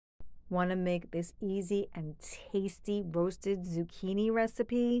Want to make this easy and tasty roasted zucchini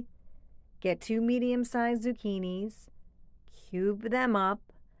recipe? Get 2 medium-sized zucchinis, cube them up,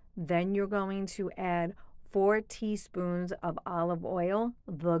 then you're going to add 4 teaspoons of olive oil,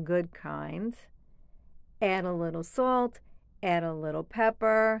 the good kind. Add a little salt, add a little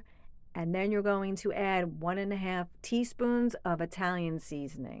pepper, and then you're going to add 1.5 teaspoons of Italian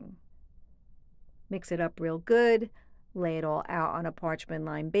seasoning. Mix it up real good. Lay it all out on a parchment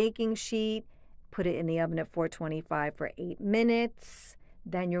lined baking sheet. Put it in the oven at 425 for 8 minutes.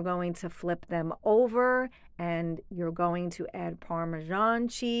 Then you're going to flip them over and you're going to add Parmesan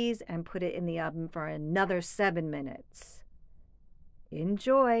cheese and put it in the oven for another 7 minutes.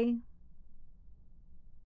 Enjoy!